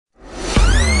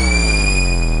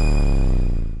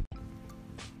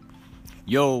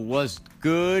Yo, what's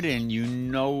good? And you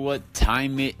know what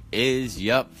time it is?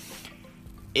 Yup.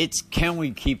 It's Can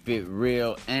We Keep It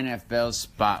Real NFL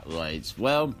Spotlights.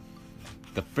 Well,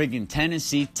 the friggin'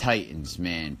 Tennessee Titans,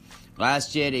 man.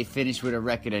 Last year they finished with a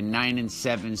record of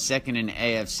 9-7, second in the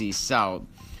AFC South.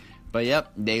 But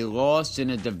yep, they lost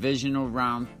in a divisional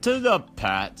round to the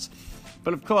Pats.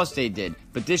 But of course they did.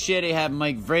 But this year they have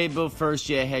Mike Vrabel, first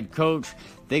year head coach.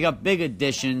 They got big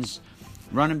additions.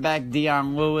 Running back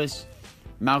Dion Lewis,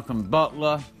 Malcolm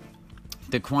Butler,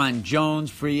 Daquan Jones,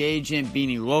 free agent,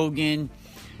 Beanie Logan.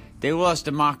 They lost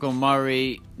DeMarco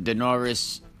Murray,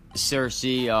 Denoris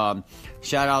Cersei.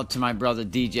 Shout out to my brother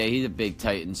DJ. He's a big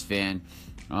Titans fan.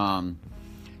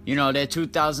 Their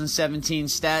 2017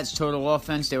 stats, total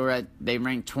offense, they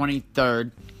ranked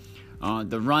 23rd.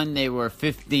 The run, they were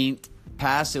 15th.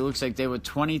 Pass, it looks like they were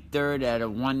 23rd at a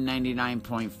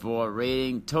 199.4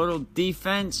 rating. Total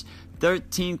defense,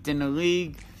 13th in the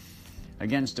league.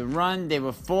 Against the run, they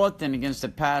were 4th, and against the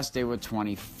pass, they were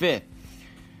 25th.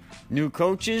 New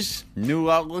coaches, new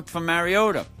outlook for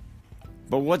Mariota.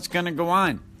 But what's going to go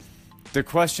on? The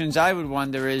questions I would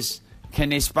wonder is, can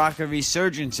they spark a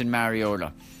resurgence in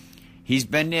Mariota? He's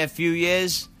been there a few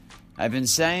years. I've been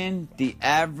saying the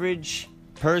average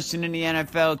person in the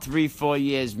NFL, 3-4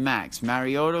 years max.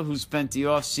 Mariota, who spent the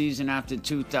offseason after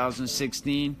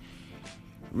 2016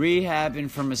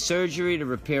 rehabbing from a surgery to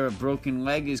repair a broken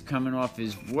leg, is coming off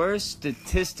his worst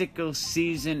statistical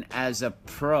season as a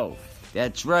pro.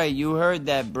 That's right, you heard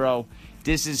that, bro.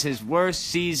 This is his worst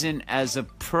season as a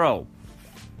pro.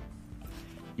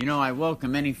 I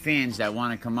welcome any fans that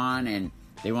want to come on and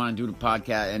they want to do the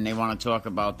podcast and they want to talk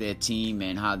about their team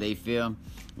and how they feel.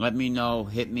 Let me know.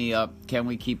 Hit me up. Can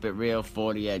we keep it real?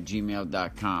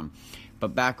 40@gmail.com.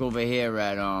 But back over here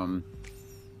at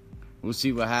we'll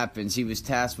see what happens. He was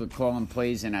tasked with calling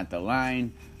plays in at the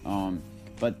line.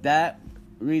 But that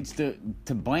leads to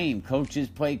blame. Coaches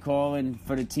play calling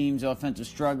for the team's offensive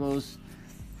struggles,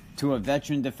 to a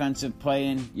veteran defensive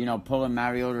playing, pulling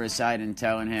Mariota aside and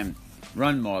telling him,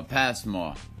 run more, pass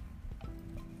more.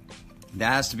 There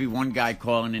has to be one guy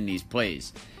calling in these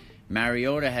plays.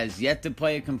 Mariota has yet to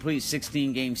play a complete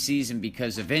 16-game season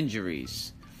because of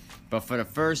injuries. But for the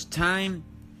first time,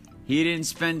 he didn't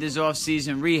spend his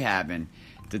offseason rehabbing.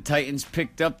 The Titans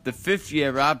picked up the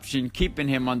 5th-year option, keeping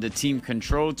him under team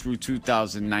control through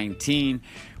 2019,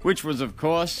 which was, of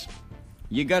course,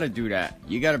 you got to do that.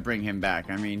 You got to bring him back.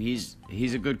 I mean, he's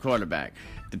a good quarterback.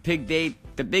 The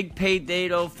big payday,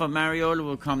 though, for Mariota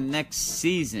will come next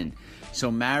season. So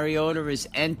Mariota is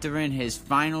entering his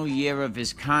final year of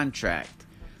his contract.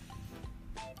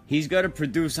 He's got to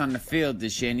produce on the field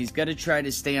this year, and he's got to try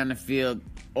to stay on the field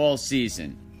all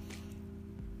season.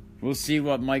 We'll see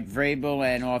what Mike Vrabel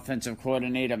and offensive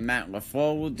coordinator Matt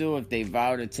LaFleur will do if they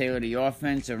vow to tailor the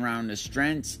offense around the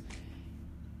strengths,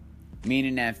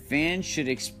 meaning that fans should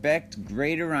expect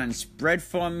greater on spread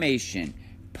formation,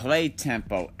 play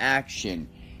tempo, action,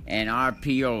 and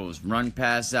RPOs,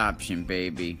 run-pass option,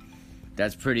 baby.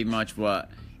 That's pretty much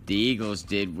what the Eagles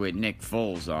did with Nick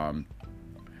Foles.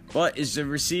 But is the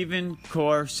receiving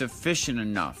core sufficient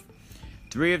enough?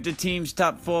 3 of the team's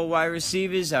top 4 wide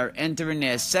receivers are entering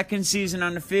their 2nd season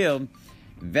on the field.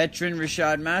 Veteran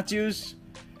Rashad Matthews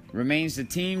remains the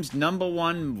team's number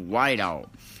 1 wideout.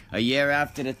 A year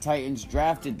after the Titans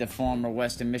drafted the former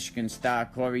Western Michigan star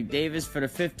Corey Davis for the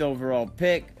 5th overall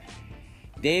pick.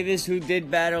 Davis, who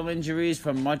did battle injuries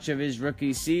for much of his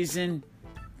rookie season,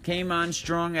 came on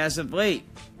strong as of late.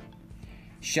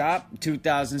 Sharp,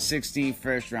 2016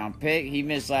 first-round pick. He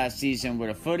missed last season with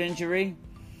a foot injury.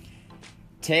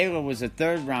 Taylor was a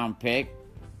 3rd-round pick.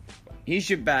 He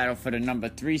should battle for the number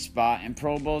 3 spot. And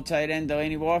Pro Bowl tight end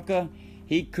Delaney Walker,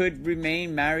 he could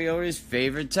remain Mariota's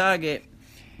favorite target.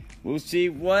 We'll see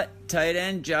what tight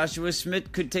end Joshua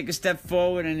Smith could take a step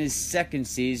forward in his 2nd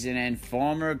season. And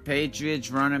former Patriots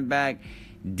running back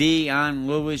Dion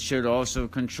Lewis should also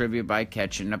contribute by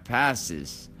catching the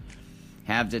passes.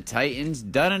 Have the Titans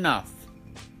done enough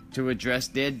to address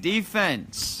their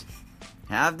defense?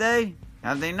 Have they?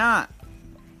 Have they not?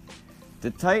 The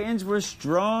Titans were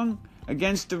strong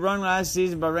against the run last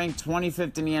season, but ranked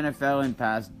 25th in the NFL in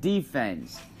pass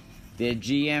defense. Their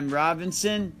GM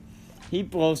Robinson, he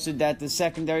bolstered that the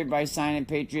secondary by signing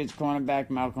Patriots cornerback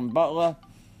Malcolm Butler,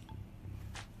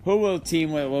 who will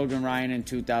team with Logan Ryan in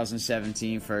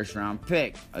 2017 first-round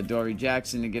pick. Adoree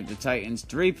Jackson to give the Titans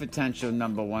 3 potential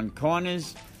number 1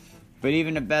 corners, but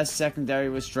even the best secondary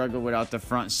would struggle without the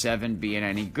front 7 being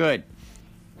any good.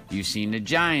 You've seen the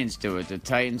Giants do it. The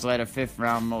Titans led a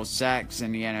 5th-round most sacks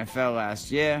in the NFL last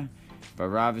year, but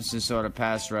Robinson saw the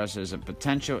pass rush as a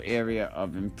potential area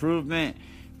of improvement.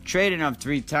 trading up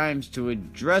 3 times to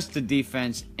address the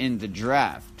defense in the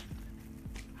draft.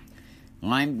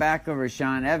 Linebacker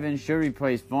Rashaan Evans should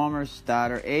replace former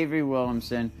starter Avery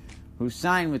Williamson, who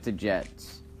signed with the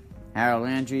Jets. Harold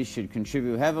Landry should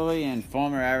contribute heavily, and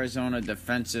former Arizona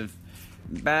defensive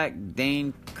back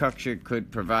Dane Kutcher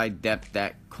could provide depth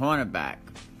at cornerback.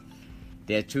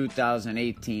 Their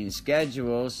 2018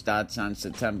 schedule starts on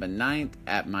September 9th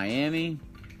at Miami,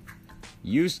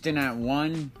 Houston at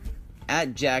 1,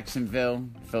 at Jacksonville,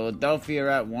 Philadelphia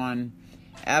at 1,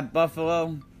 at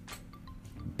Buffalo,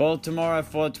 Baltimore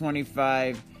at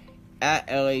 4:25, at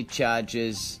LA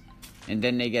Chargers, and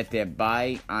then they get their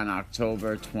bye on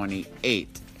October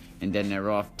 28th. And then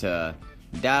they're off to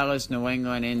Dallas, New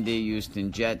England, Indy,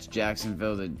 Houston Jets,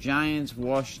 Jacksonville, the Giants,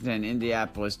 Washington,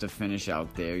 Indianapolis to finish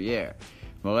out their year.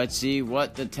 Well, let's see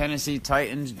what the Tennessee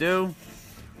Titans do.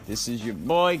 This is your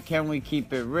boy. Can we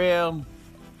keep it real?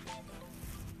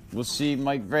 We'll see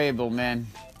Mike Vrabel, man.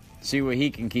 See where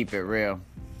he can keep it real.